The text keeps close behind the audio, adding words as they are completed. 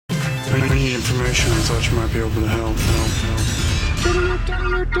I need information. I thought you might be able to help.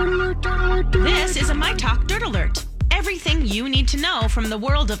 This is a My Talk Dirt Alert. Everything you need to know from the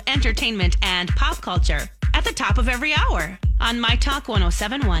world of entertainment and pop culture at the top of every hour on My Talk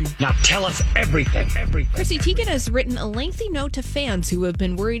 107.1. Now tell us everything. Chrissy Teigen has written a lengthy note to fans who have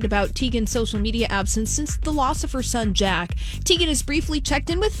been worried about Teigen's social media absence since the loss of her son, Jack. Teigen has briefly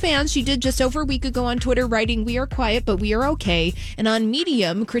checked in with fans. She did just over a week ago on Twitter, writing, "We are quiet, but we are okay." And on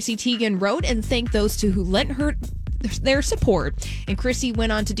Medium, Chrissy Teigen wrote and thanked those who lent her their support. And Chrissy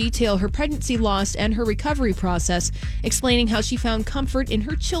went on to detail her pregnancy loss and her recovery process, explaining how she found comfort in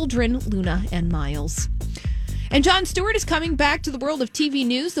her children, Luna and Miles. And Jon Stewart is coming back to the world of TV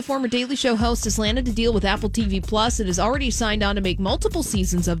news. The former Daily Show host has landed a deal with Apple TV Plus and has already signed on to make multiple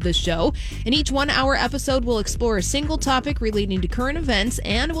seasons of this show. And each 1-hour episode will explore a single topic relating to current events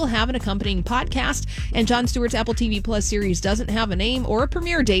and will have an accompanying podcast. And Jon Stewart's Apple TV Plus series doesn't have a name or a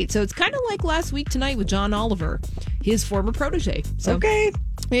premiere date, so it's kind of like Last Week Tonight with John Oliver, his former protege. So, okay.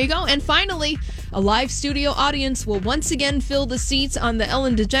 There you go. And finally, a live studio audience will once again fill the seats on the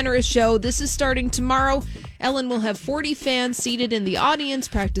Ellen DeGeneres show. This is starting tomorrow. Ellen will have 40 fans seated in the audience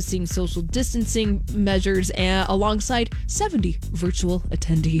practicing social distancing measures alongside 70 virtual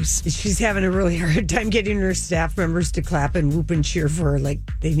attendees. She's having a really hard time getting her staff members to clap and whoop and cheer for her like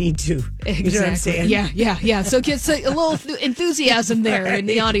they need to. Exactly. You know what I'm saying? Yeah. So get a little enthusiasm there in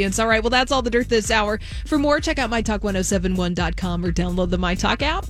the audience. All right, well, that's all the dirt this hour. For more, check out mytalk1071.com or download the MyTalk app.